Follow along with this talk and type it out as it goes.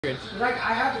Like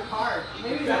I have the card.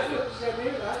 Maybe that's what. Yeah,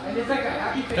 maybe that's. And it's like a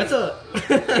happy face. That's a.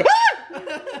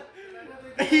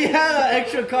 He had an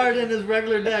extra card in his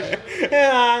regular deck.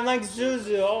 Yeah, I'm like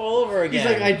Zuzu all over again.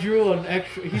 He's like, I drew an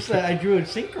extra. He said, I drew a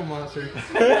synchro monster.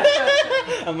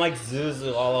 I'm like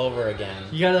Zuzu all over again.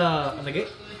 You got a negate?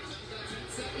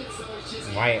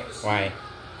 Why? Why?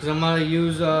 Because I'm gonna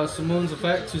use Simoon's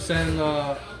effect to send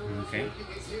okay.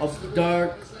 a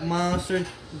dark monster,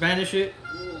 banish it.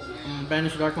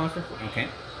 Banish a dark monster. Okay.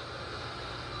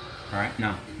 Alright,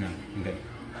 no, I'm good.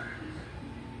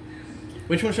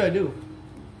 Which one should I do?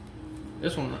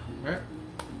 This one, right?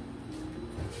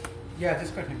 Yeah,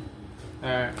 this card.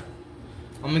 Alright.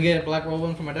 I'm gonna get a black roll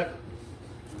one for my deck.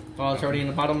 Oh, it's already in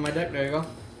the bottom of my deck. There you go.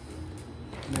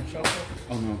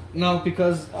 Oh no. No,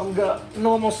 because I'm got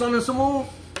normal summon Simoon.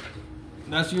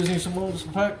 That's using Simoon's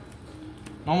effect.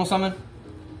 Normal summon.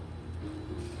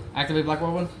 Activate black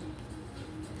roll one.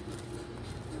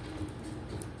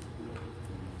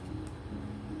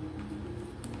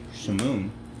 Shamoon.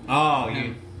 Oh,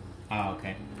 you. Oh,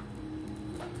 okay.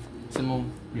 Simoon.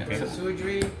 Okay. So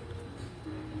Sudri.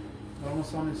 Normal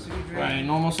summon Sudri. Right,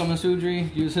 normal summon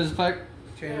Sudri. Use his effect.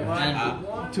 Chain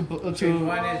one. Chain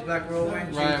one is black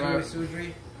Rowan. Chain two is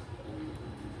Sudri.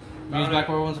 Use black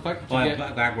one's effect. Oh, I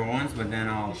have black ones, but then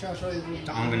I'm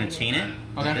gonna chain it.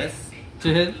 Okay. This.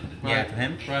 To him? Yeah, Right. to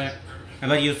him. Right.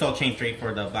 But you still chain 3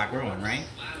 for the black one, right?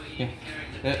 Yeah.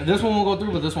 This one will go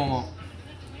through, but this one won't.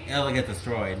 It'll get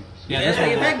destroyed. Yeah, the this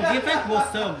one effect will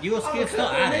still, you'll still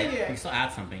add it. You can still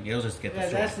add something. It'll just get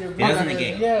destroyed. It doesn't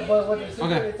negate. Yeah, but what the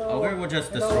Okay. Ogre will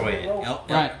just destroy it.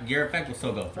 Right. Your effect will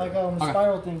still go through. Like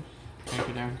spiral thing. Thank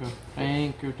you, thank you.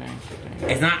 Thank you, thank you, thank you.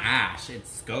 It's not Ash,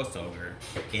 it's Ghost Ogre.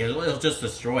 It'll just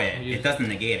destroy it. It doesn't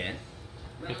negate it.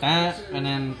 Get that, and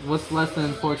then what's less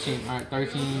than 14? Alright,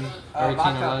 13 or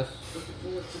less.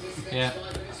 Yeah.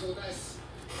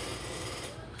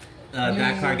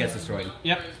 That card gets destroyed.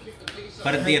 Yep.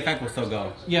 But the effect will still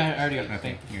go. Yeah, I already got it.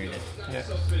 Okay, here it is. Yeah.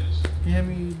 Can you hand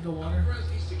me the water?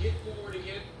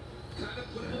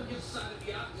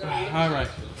 Alright.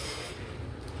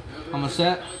 I'm a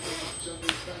set.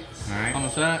 Alright. I'm a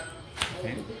set.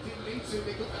 Okay.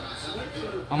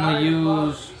 I'm gonna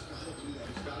use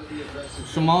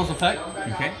Shamal's effect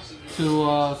Okay.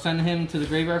 to send him to the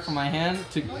graveyard from my hand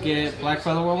to get Black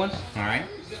Feather Whirlwind. Alright.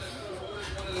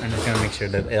 I'm just gonna make sure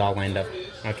that it all lined up.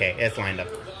 Okay, it's lined up.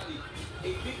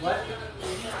 What?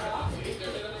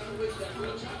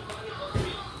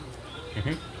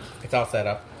 It's all set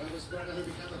up.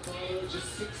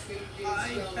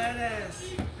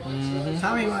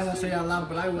 Tell me why I don't say out loud,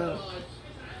 but I will.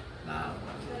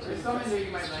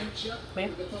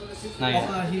 Not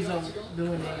yet. He's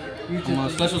doing it. I'm gonna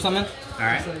special summon.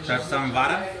 Alright, special summon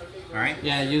Vada. Alright.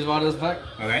 Yeah, use Vada's effect.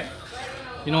 Okay.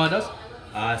 You know what it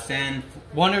does? Send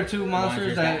One or two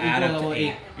monsters that add equal up to level 8.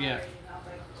 8. Yeah.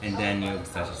 And then you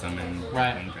special summon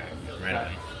Right. Wing Dragon right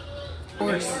away.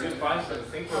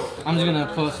 I'm just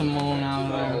gonna put some moon out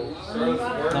there.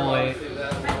 Level 8.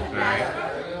 Alright.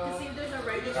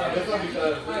 This one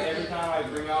because every time I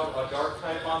bring out a dark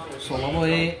type monster, So level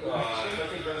 8.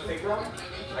 especially during the synchro,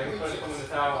 I can put some of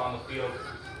this out on the field.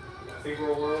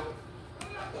 Synchro world.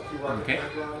 Okay.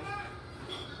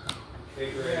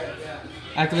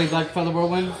 Activate Black Feather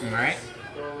Whirlwind. Alright.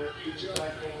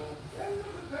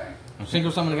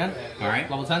 Synchro summon again. Alright.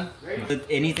 Level 10.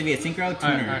 It needs to be a synchro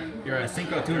tuner. Alright, you're right. A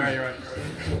synchro tuner. You're right.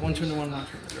 One tuner, one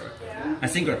monster. A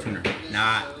synchro tuner.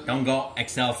 Nah, don't go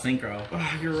Excel synchro.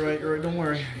 You're right, you're right. Don't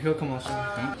worry. He'll come out soon.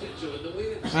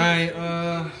 Alright,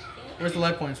 where's the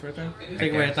life points? Right there?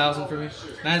 Take away 1,000 for me.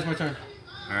 Now it's my turn.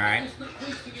 Alright.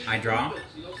 I draw.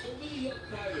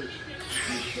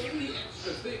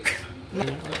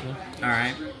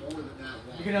 Alright.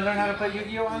 You're gonna learn how to play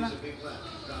Yugioh, Anna?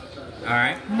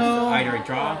 Alright. No. I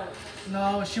draw.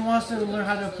 No, she wants to learn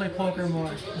how to play poker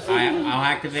more. I'll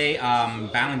activate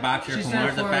Battling Botcher She from said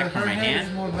Lord's for effect from her my head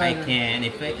is more hand. I better. can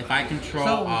if I control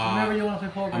So, whenever you want to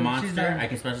play poker, a she's monster, there. I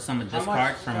can special summon this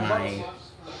card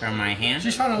from my hand.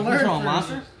 She's trying to learn. Control a first.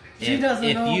 monster? She doesn't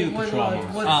if know you what, control a what,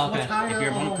 monster. what's, Oh, okay. what's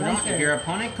higher If your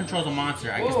opponent controls a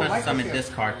monster, I can special summon this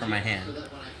card from my hand.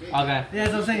 Okay. Yeah,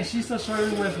 that's what I'm saying. She's still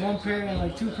struggling with one pair and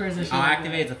like 2 pairs and shit. I'll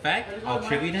activate its effect. I'll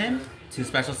tribute him to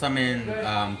special summon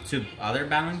 2 other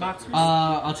Battling Boxers.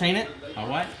 I'll chain it.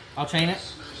 What? I'll chain it.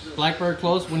 Blackbird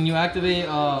close. When you activate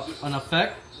an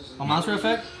effect, a monster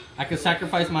effect, I can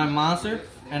sacrifice my monster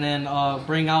and then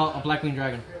bring out a Blackwing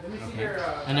Dragon. Okay.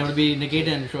 And it would be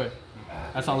negated and destroyed.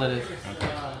 That's all it is.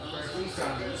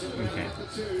 Okay.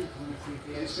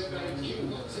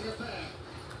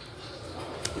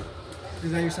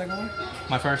 Is that your second one?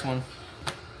 My first one.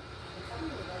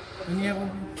 And you have one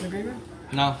in the graveyard?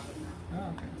 No. Oh,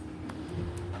 okay.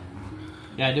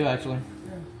 Yeah, I do actually.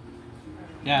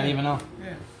 Yeah, I didn't even know.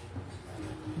 Yeah.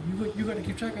 You got to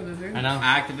keep track of this, dude. I know.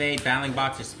 Activate Battling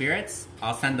Boxer Spirits.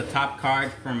 I'll send the top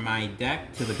card from my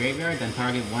deck to the graveyard, then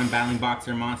target one Battling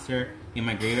Boxer monster in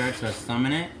my graveyard to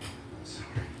summon it.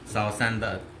 So I'll send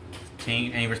the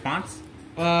chain. Any response?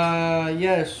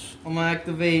 Yes. I'm gonna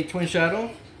activate Twin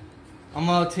Shadow. I'm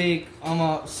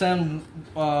gonna send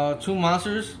 2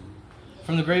 monsters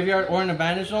from the graveyard or in the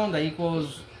bandage zone that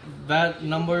equals that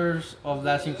numbers of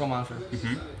that synchro monster.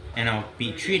 And I'll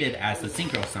be treated as a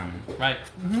synchro summon. Right.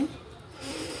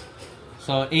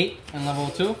 So 8 and level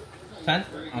 2, 10.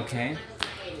 Okay.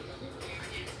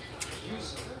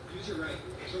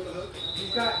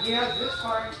 He has this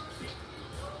card.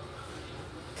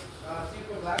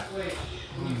 Synchro Blackwings.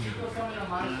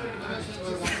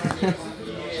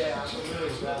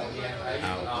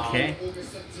 Okay.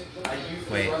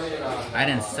 Wait. I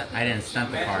didn't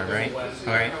send the card, right?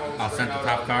 Alright. I'll send the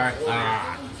top card.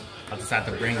 I'll just have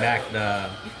to bring back the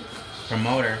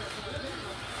promoter.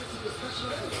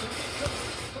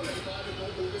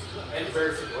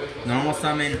 Normal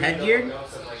summon Headgear.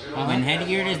 When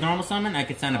Headgear is normal summon, I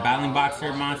could send a Battling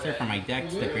Boxer monster from my deck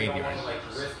to the graveyard.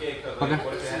 Okay.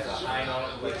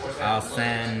 I'll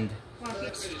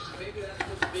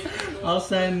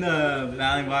send the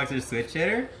Battling Boxer Switch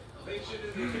Hitter.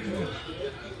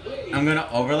 I'm gonna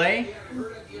overlay.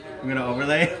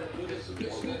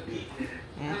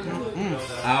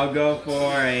 I'll go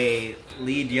for a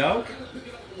lead yoke.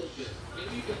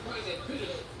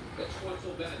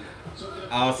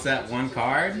 I'll set 1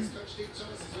 card.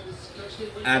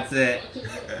 That's it.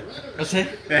 That's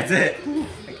it? That's it.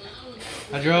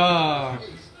 I draw.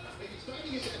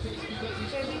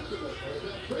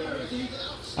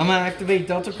 I'm gonna activate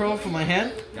Delta Crow from my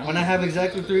hand. When I have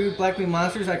exactly 3 Blackwing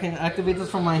monsters, I can activate this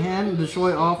from my hand and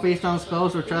destroy all face-down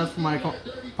spells or traps from my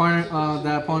partner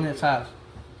that opponent has.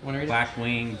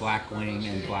 Blackwing, Blackwing,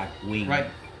 and Blackwing. Right.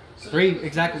 3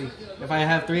 exactly. If I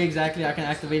have 3 exactly, I can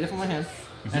activate it from my hand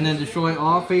and then destroy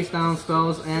all face-down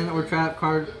spells and or trap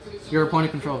card your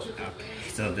opponent controls. Okay,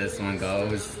 so this one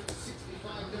goes.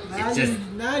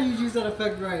 Now you use that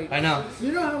effect right. I know.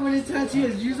 You know how many times he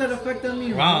has used that effect on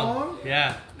me wrong?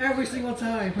 Yeah. Every single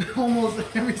time. Almost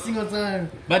every single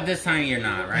time. But this time you're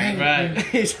not, right? Right.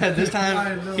 He said this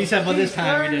time. He said, but this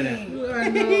time we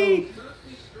didn't.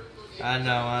 I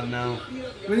know. I know.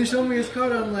 When he showed me his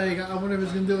card, I'm like, I wonder if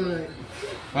he's gonna do it right.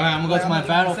 Alright, I'm gonna go to my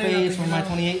battle phase from my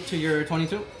 28 to your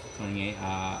 22. 28.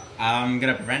 I'm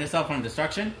gonna prevent yourself from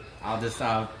destruction. I'll just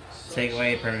take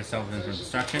away, prevent yourself from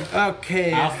destruction.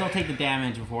 Okay. I'll still take the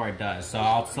damage before it does, so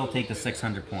I'll still take the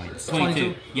 600 points.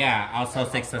 22? Yeah, I'll still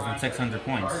take 600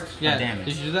 points of damage.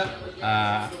 Did you do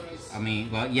that? I mean,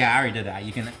 well, yeah, I already did that.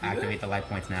 You can activate the life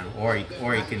points now, or you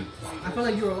can. I feel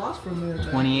like you were lost for a minute.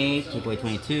 28 take away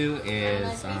 22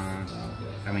 is.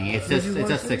 I mean, it's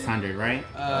just 600, right?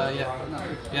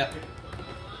 Yeah.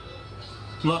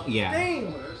 Well, yeah.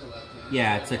 Dang!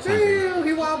 Yeah, it's 600. Damn,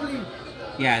 he wobbly.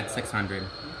 Yeah, it's 600.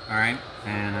 All right,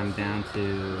 and I'm down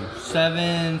to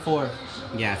 7-4.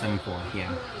 yeah, 7-4.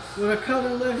 Yeah. With a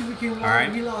color left, he became wobbly.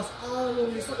 Alright. He lost all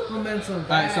of his momentum.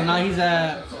 Alright, so now he's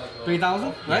at 3,000,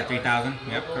 right? Yeah, 3,000.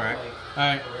 Yep, correct.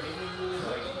 Alright.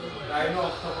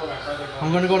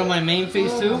 I'm gonna go to my main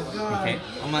phase 2. Okay.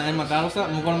 I'm gonna end my battle step.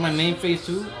 I'm gonna go to my main phase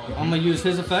 2. I'm gonna use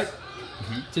his effect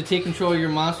to take control of your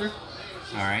monster.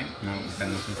 All right. No,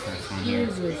 then this is on here.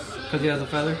 Jesus. Because he has a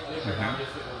feather.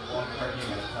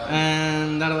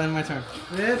 And that'll end my turn.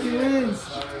 Yes, he wins.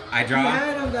 I He draw.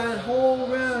 had him that whole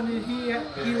round, and he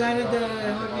landed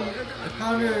the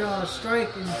counter strike,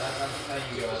 and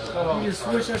he just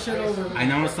switched that shit over. I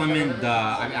normal summon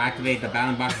I activate the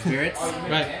Battling Boxer Spirits.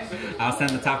 Right. I'll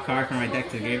send the top card from my deck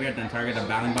to the graveyard, then target a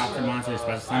Battling Boxer monster,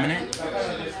 special summon it.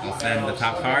 I'll send the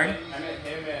top card.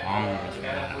 Oh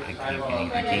my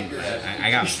god,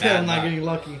 I got Still bad not luck. getting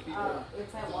lucky.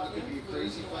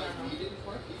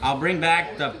 I'll bring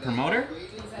back the promoter.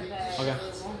 Okay.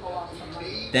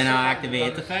 Then I'll activate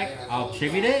its effect. I'll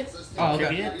tribute it. Oh, okay.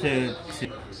 Tribute it to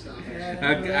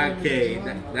okay,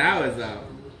 that was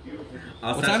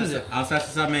What time is it? I'll special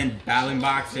summon Battling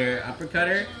Boxer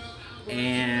Uppercutter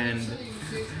and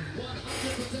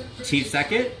Chief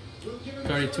Second.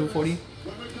 32-40.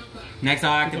 Next,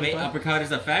 I'll activate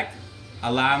Uppercutter's effect.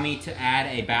 Allow me to add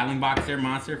a Battling Boxer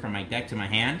monster from my deck to my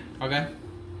hand. Okay.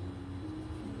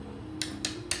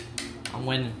 I'm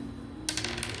winning.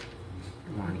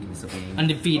 Come on, give me something.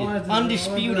 Undefeated.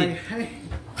 Undisputed.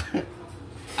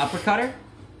 Uppercutter?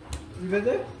 You good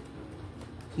there?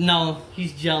 No,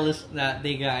 he's jealous that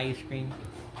they got ice cream.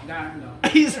 Nah, no.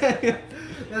 He said,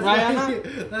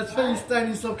 That's why he's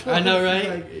standing so close. I know, right?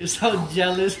 Like, You're so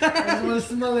jealous. I just want to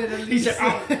smell it at least. He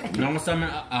said, Normal summon,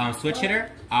 switch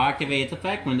hitter. I'll activate its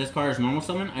effect. When this card is normal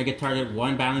summon, I get target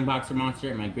one battling boxer monster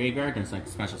in my graveyard and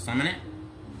special summon it.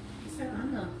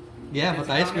 yeah, but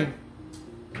the ice cream.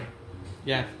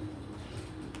 Yeah.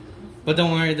 But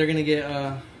don't worry, they're gonna get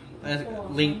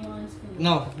Link.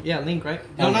 No, yeah, Link, right?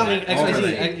 No, not Link.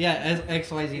 XYZ. Yeah,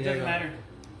 XYZ. Doesn't matter.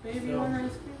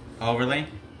 Overlay.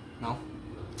 No.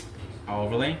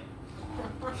 Overlay.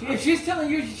 If she's telling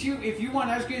you if you want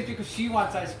ice cream, it's because she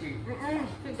wants ice cream.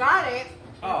 She got it.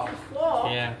 Oh.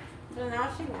 Full. Yeah. So now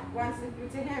she wants to give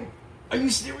it to him. Are you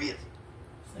serious?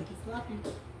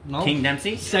 No. King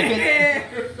Dempsey.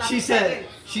 Second. She said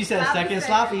second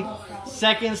sloppy.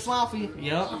 Second sloppy.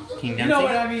 Yep. King Dempsey. You know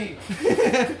what I mean.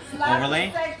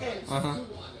 Overlay.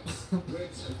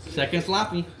 Second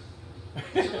sloppy.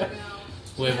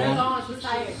 Wait, one. No, she's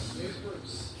tired.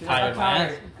 Tired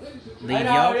man. I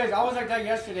know it is. I was like that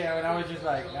yesterday when I was just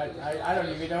like, I don't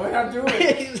even know what I'm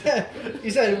doing.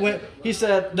 he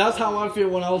said that's how I feel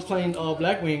when I was playing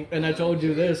Blackwing, and I told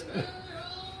you this.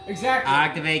 Exactly. I'll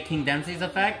activate King Dempsey's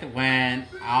effect when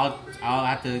I'll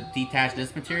have to detach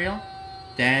this material.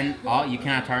 Then you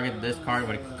cannot target this card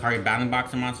with a target battling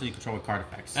boxer monster you control with card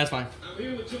effects. That's fine.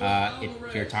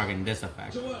 If you're targeting this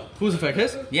effect. Whose effect?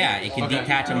 His? Yeah, it can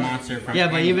detach a monster from.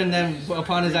 Yeah, but even then,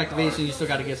 upon his activation, you still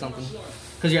got to get something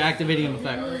because you're activating an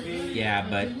effect. Yeah,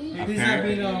 but He's not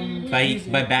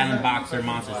being but battling boxer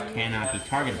monsters cannot be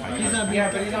targeted by. He's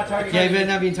not targeted. Yeah, but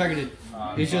not being targeted.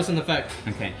 It's just an effect.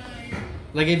 Okay.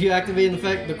 Like if you activate an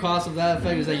effect, the cost of that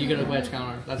effect is that you get a wedge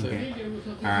counter. That's it.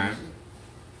 All right.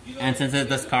 And since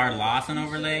this card lost an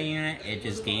overlay unit, it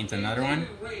just gains another one.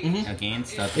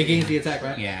 Against. So It gains the attack,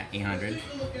 right? Yeah, 800.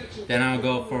 Then I'll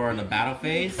go for the battle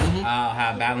phase. I'll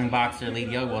have Battling Boxer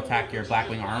Yugioh will attack your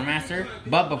Blackwing Armor Master.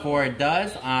 But before it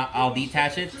does, I'll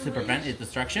detach it to prevent its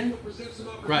destruction.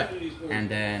 Right. And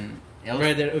then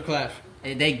It'll clash.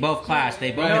 They both clash.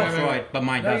 They both get destroyed, but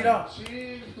mine doesn't.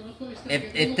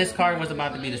 If this card was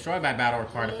about to be destroyed by battle or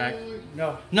card effect.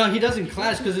 No, he doesn't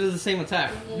clash because it is the same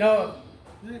attack. No.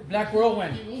 Black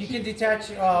Whirlwind. He can detach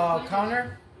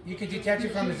counter. You can detach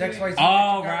it from his XYZ.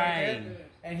 Oh, right.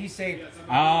 And he's saved.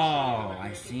 Oh,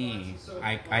 I see.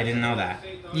 I didn't know that.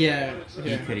 Yeah.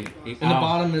 He could. In the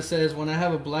bottom it says, when I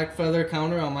have a black feather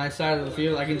counter on my side of the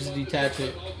field, I can just detach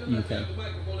it. Okay.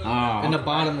 Oh. In the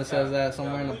bottom it says that,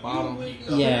 somewhere in the bottom.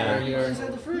 Yeah. Right here.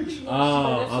 Inside the fridge.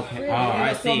 Oh, okay. Oh,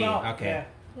 I see. Okay.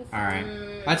 All right.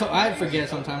 I forget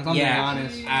sometimes. I'm being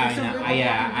honest. I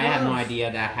have no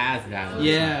idea that has that.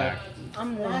 Yeah.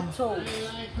 I'm lactose.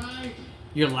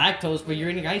 You're lactose, but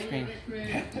you're eating ice cream.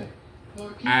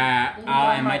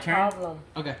 I'll end my turn.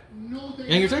 Okay.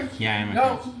 And your turn? Yeah, I am.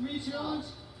 No.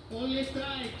 Oh, no,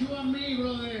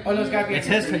 it's gotta be. It's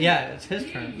his turn. Yeah, it's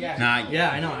his turn. Yeah. Nah,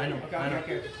 Yeah, I know.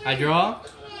 Okay. I draw.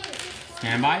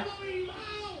 Standby.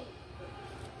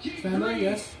 Standby,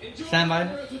 yes. Standby.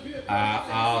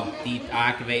 I'll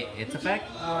activate its effect.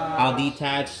 I'll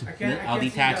detach. I'll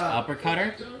detach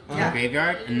Uppercutter from the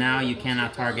graveyard, and now you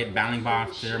cannot target Battling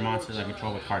Boxer monsters I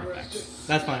control with card effects.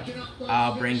 That's fine.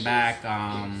 I'll bring back.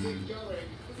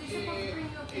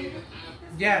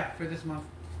 Yeah, for this month.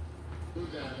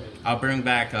 I'll bring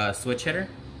back Switch Hitter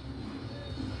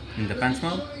in defense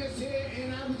mode.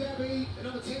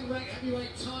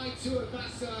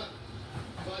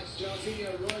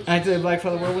 Activate Black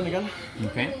Feather Whirlwind again.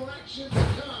 Okay.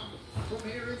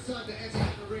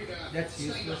 That's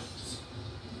useless.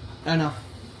 I know.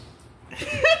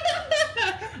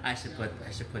 I should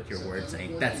put your word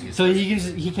saying that's useless. So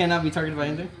he cannot be targeted by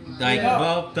anything? Like,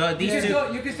 well, these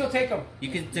two. You can still take them. You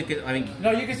can take it. I mean, No,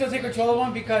 you can still take control of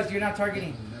one because you're not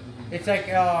targeting. It's like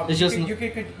It's just you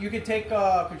can take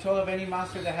control of any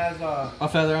monster that has a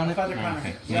feather on it? feather oh, counter.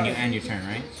 okay. When you end your turn,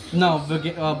 right? No,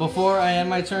 before I end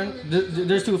my turn,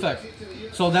 there's two effects.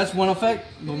 So that's one effect.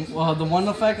 The one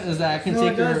effect is that I can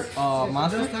take your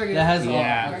monster that has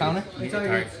a counter. You can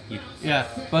target. Yeah,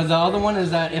 but the other one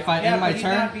is that if I end my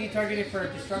turn, not be targeted for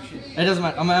destruction. it doesn't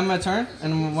matter. I'm gonna end my turn,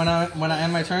 and when I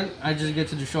end my turn, I just get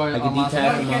to destroy a monster.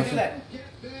 No, you can't do that.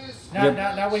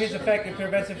 Not with his effect, it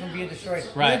prevents it from being destroyed.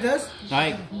 Right. It does?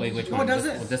 Like, wait, which one? does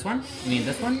it? This one? You mean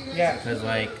this one? Yeah. Because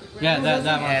like, Yeah,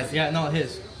 that monster. Yeah, no,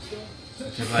 his.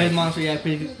 His monster, yeah,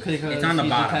 it's on the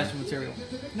bottom. Material.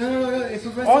 No, it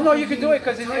prevents. Oh no, you can do it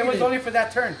because it was only for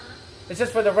that turn. It's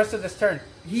just for the rest of this turn.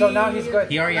 So now he's good.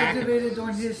 He already activated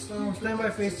during his standby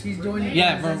phase. He's doing it.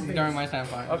 Yeah, during my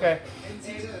standby. Okay.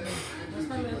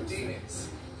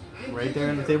 Right there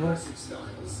on the table.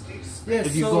 Yes,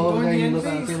 If you so go over during there the and end you look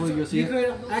at the phase, table, you'll see you it.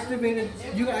 could activate it.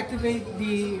 You could activate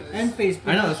the end phase.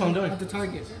 I know, that's what I'm doing. At the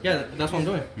target. Yeah, that's what I'm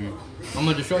doing. I'm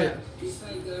gonna destroy it.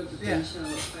 Yeah.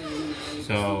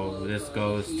 So this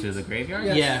goes to the graveyard?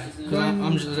 Yes. Yeah, because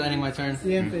I'm just ending my turn.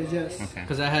 The end phase, yes. Okay.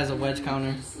 Because that has a wedge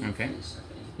counter. Okay.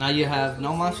 Now you have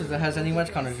no monsters that has any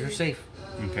wedge counters. You're safe.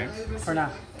 Okay. For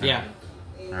now. Yeah.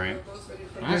 Alright.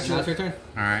 Alright, now it's your turn.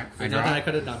 Alright. I There's nothing I draw.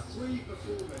 could have done.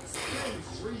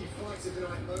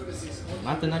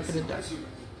 Nothing I could have done.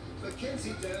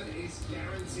 Mackenzie Dern is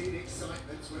guaranteed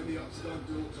excitement when the Octagon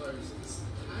duel closes.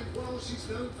 And while she's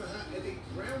known for her elite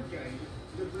ground game,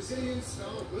 the Brazilian star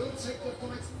will take the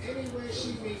fight anywhere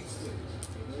she needs to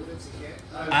in order to get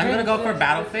I'm gonna go for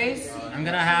battle phase. I'm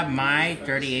gonna have my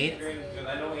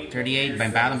 38 by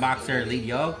Battlin Boxer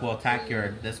Yugioh will attack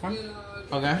your this one.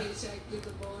 Okay.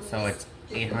 So it's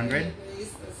 800.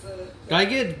 Do I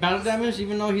get battle damage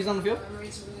even though he's on the field?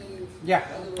 Yeah.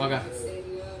 Okay.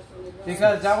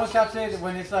 Because that was captured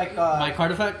when it's like My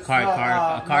card effect? Card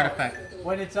no. effect.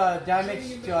 when it's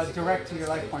damage direct to your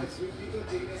life points.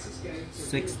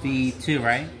 62,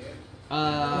 right?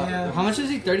 Yeah. How much is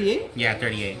he? 38? Yeah,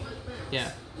 38.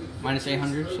 Yeah. Minus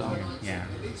 800, so. Yeah.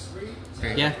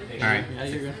 Yeah. Alright. Yeah,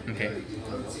 you're good. Okay.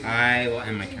 I will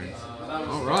end my turn.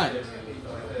 Alright.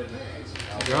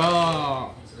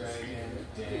 Draw.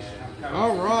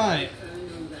 Alright.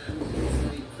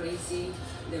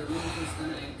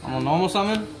 I'm gonna normal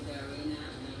summon.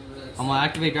 I'm gonna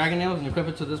activate Dragon Nails and equip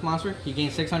it to this monster. He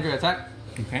gains 600 attack.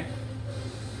 Okay.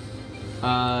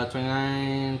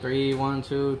 29, 3, 1,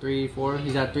 2, 3, 4.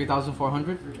 He's at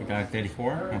 3,400. I got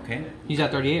 34. Okay. He's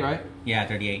at 38, right? Yeah,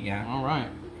 38. Yeah. Alright.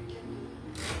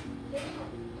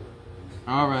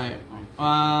 Alright.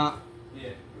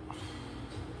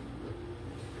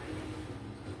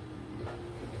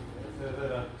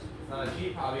 It's not a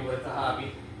cheap hobby, but it's a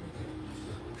hobby.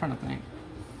 I'm trying to think.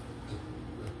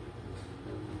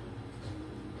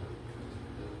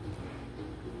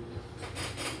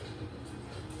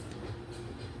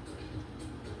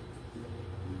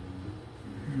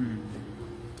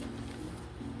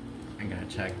 I gotta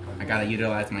check. I gotta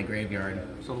utilize my graveyard.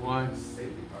 So why?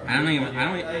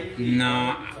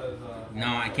 No,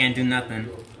 I can't do nothing.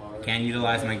 Can't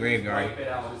utilize my graveyard.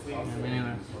 Yeah, me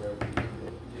neither.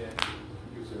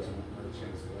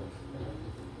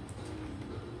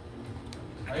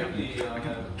 I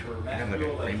got like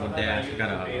a rainbow dash. I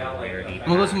got a rarity. I'm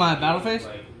gonna go to my battle phase.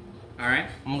 Alright.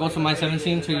 I'm gonna go to my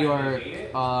 17 to your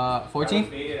 14.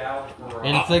 It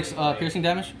inflicts piercing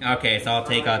damage. Okay, so I'll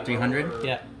take 300.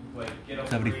 Yeah.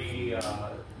 70.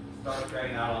 Start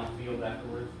dragging out on the field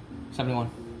afterwards. 71.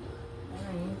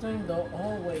 You're doing the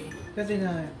whole way.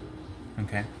 59.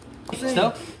 Okay.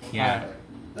 Still? Yeah.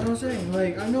 That's what I'm saying.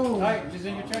 Like, I know. Alright, just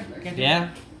in your turn. I can't do Yeah.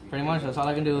 Pretty much. That's all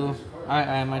I can do. Alright,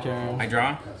 I have my turn. I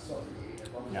draw.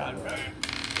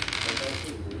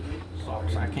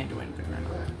 So I can't do anything right now.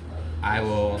 I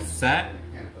will set.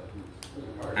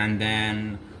 And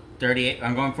then 38.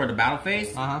 I'm going for the battle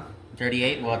phase. Uh huh.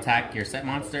 38 will attack your set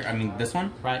monster. I mean, this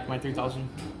one. Right, my 3,000.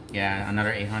 Yeah,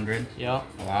 another 800. Yep.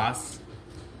 A loss.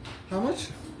 How much?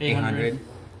 800.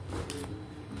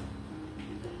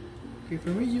 Okay, for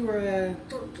me, you were at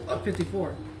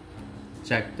 54.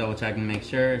 Check, double check and make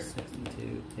sure.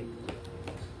 62. Take.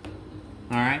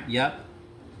 Alright, yep.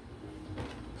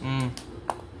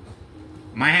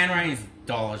 My handwriting is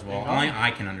dull as well. Only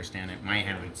I can understand it. My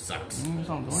handwriting sucks.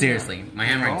 Seriously, my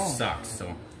handwriting sucks,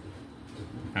 so.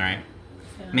 Alright.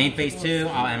 Main phase 2,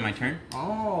 I'll end my turn.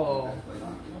 Oh.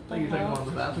 I thought you were talking about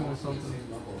the bathroom or something.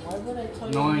 Why would I tell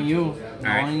Knowing you.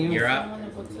 Alright, Knowing you. you're I up. want to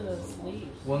go to the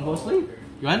sleep? One go sleep.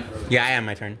 You in? Yeah, I end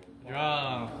my turn.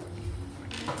 Draw.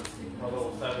 A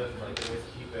little 7, like, always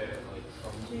keep it,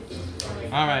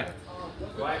 like, Alright.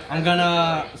 I'm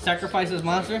gonna sacrifice this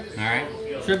monster. Alright.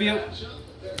 Tribute.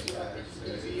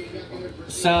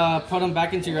 So put him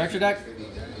back into your extra deck.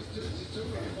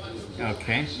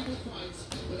 Okay.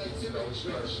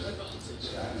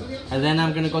 And then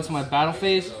I'm gonna go to my battle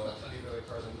phase.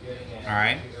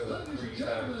 Alright.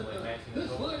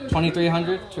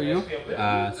 2,300 to you.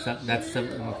 That's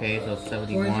okay, so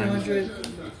 71. 400.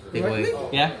 Take away.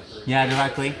 Yeah. Yeah,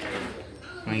 directly.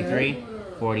 23,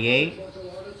 48.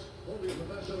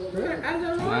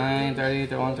 9, 30,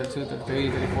 31, 32, 33,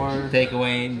 34. Take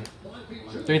away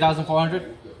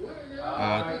 3,400.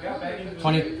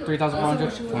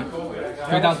 23,400.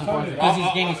 3,400. Because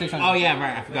he's gaining 600. Oh yeah,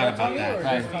 right. I forgot about that.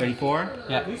 Right. 34,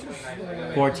 Yeah.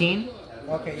 14,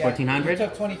 Okay, yeah. 1,400. You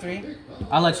took 23.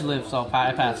 I'll let you live, so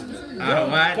I passed.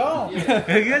 What? Go. You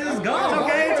guys just go.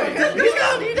 Okay, it's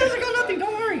okay. He doesn't got nothing,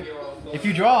 don't worry. If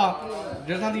you draw,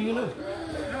 there's nothing you lose.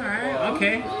 Alright,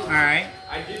 okay. Alright.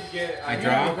 I did get. I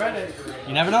draw. Regret it.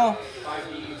 You never know.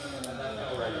 5D.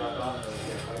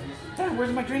 Damn,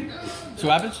 where's my drink? See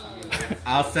what happens?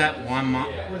 I'll set one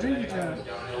What drink you trying?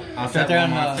 I'll Right set there,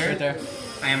 one on, monster. right there.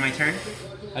 I am my turn.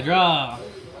 I draw.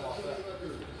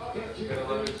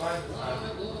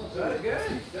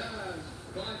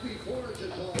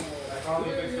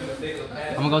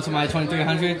 I'm gonna go to my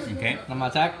 2300. Okay. I'm gonna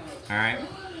attack. Alright.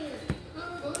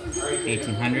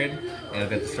 1800. It'll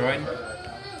get destroyed.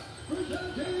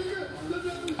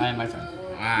 I am my turn.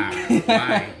 Wow.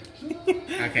 Why?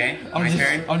 Okay. I'm My just,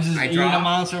 turn. I'm just I eating a draw.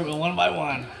 monster one by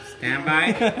one. Stand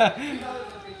by.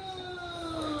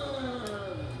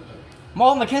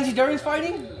 Mo, Mackenzie Dern's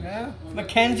fighting? Yeah.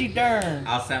 Mackenzie Dern.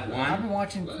 I'll set I've one. been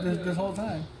watching this whole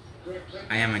time.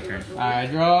 I am my turn. I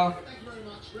draw.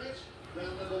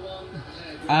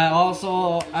 I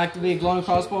also activate glowing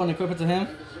crossbow and equip it to him.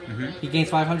 He gains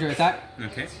 500 attack.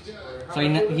 Okay. So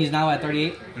he's now at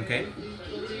 38. Okay.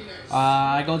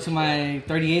 I go to my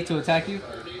 38 to attack you,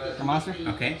 the monster.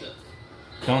 Okay.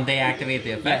 Don't they activate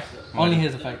the effect? Yeah, only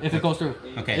his effect if it goes through.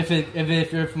 Okay.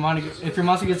 If your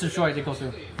monster gets destroyed, it goes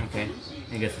through. Okay.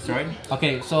 It gets destroyed?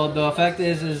 Okay, so the effect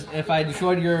is if I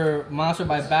destroyed your monster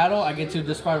by battle, I get to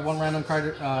discard one random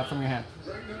card from your hand.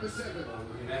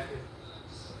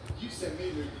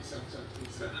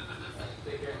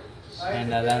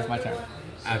 And that's my turn.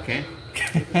 Okay.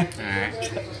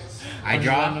 Alright. I I'm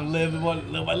draw. trying to live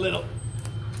little by little.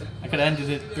 I could have ended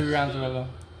it 3 rounds ago.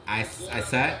 I set.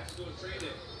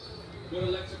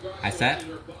 I set.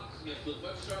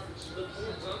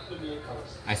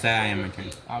 I said I am my turn.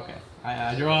 Okay.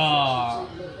 I draw.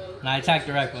 And I attack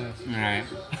directly. Alright.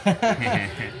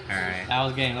 Alright. That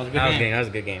was game. That was a good That was game. good. That was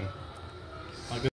a good game.